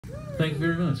Thank you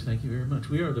very much. Thank you very much.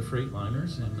 We are the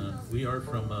Freightliners, and we are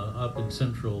from up in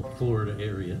Central Florida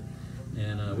area.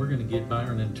 And we're going to get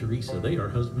Byron and Teresa. They are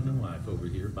husband and wife over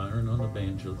here. Byron on the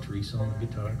banjo, Teresa on the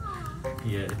guitar.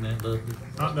 Yeah, isn't that lovely?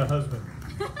 I'm the husband.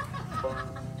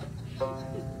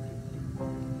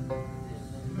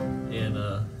 And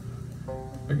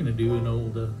they're going to do an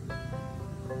old,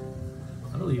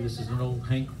 I believe this is an old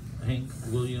Hank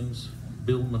Williams,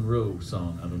 Bill Monroe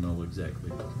song. I don't know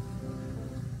exactly.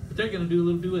 But they're going to do a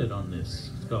little duet on this.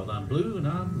 It's called I'm Blue and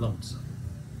I'm Lonesome.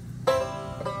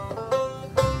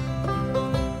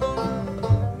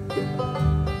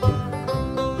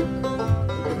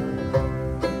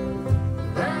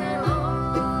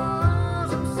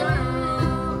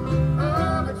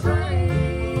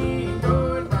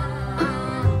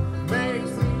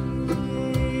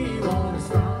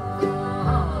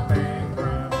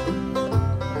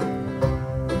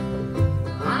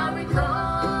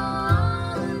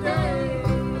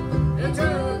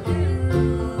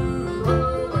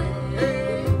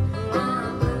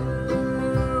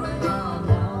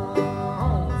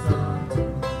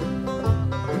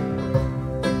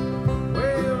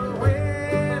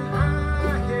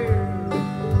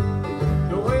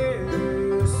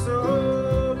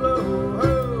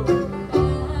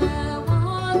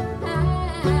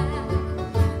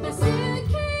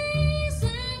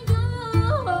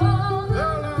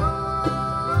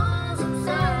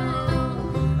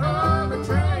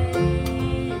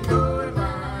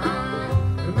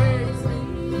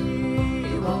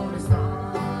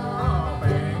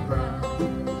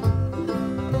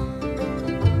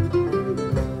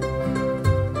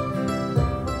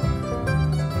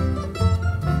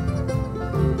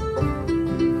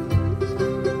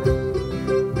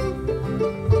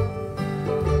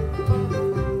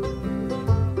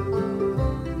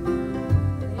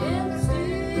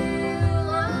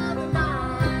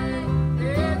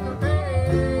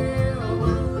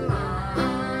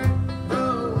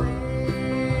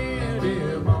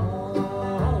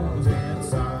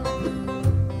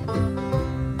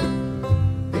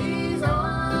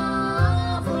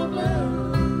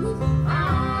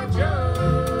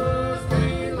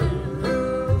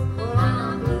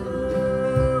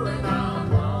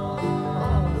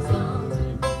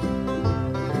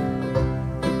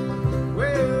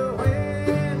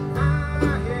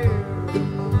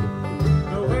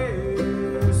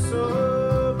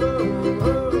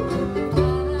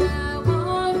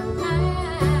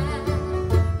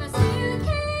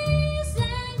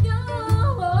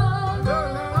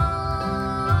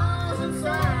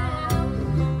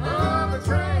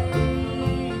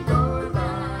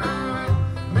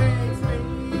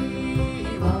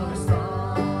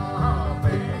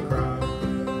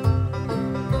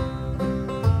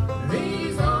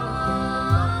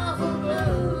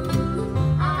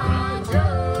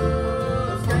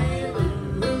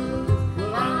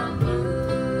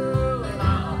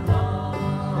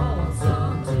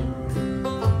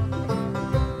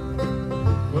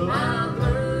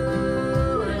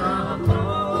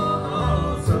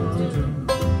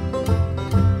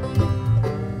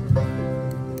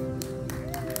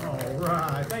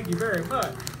 Thank you very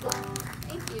much.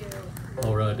 Thank you.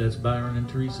 All right, that's Byron and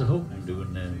Teresa Holton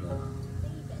doing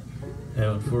that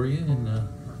one for you. And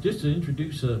just to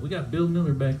introduce, we got Bill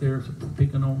Miller back there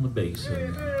picking on the bass.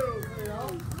 And,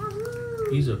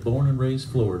 he's a born and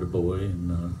raised Florida boy,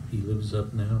 and he lives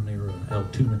up now near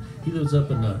Altoona. He lives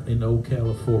up in the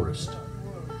Ocala Forest.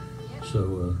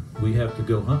 So we have to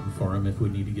go hunting for him if we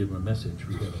need to give him a message.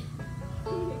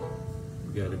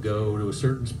 We got to go to a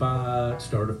certain spot,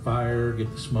 start a fire, get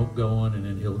the smoke going, and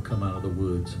then he'll come out of the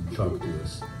woods and talk to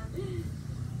us.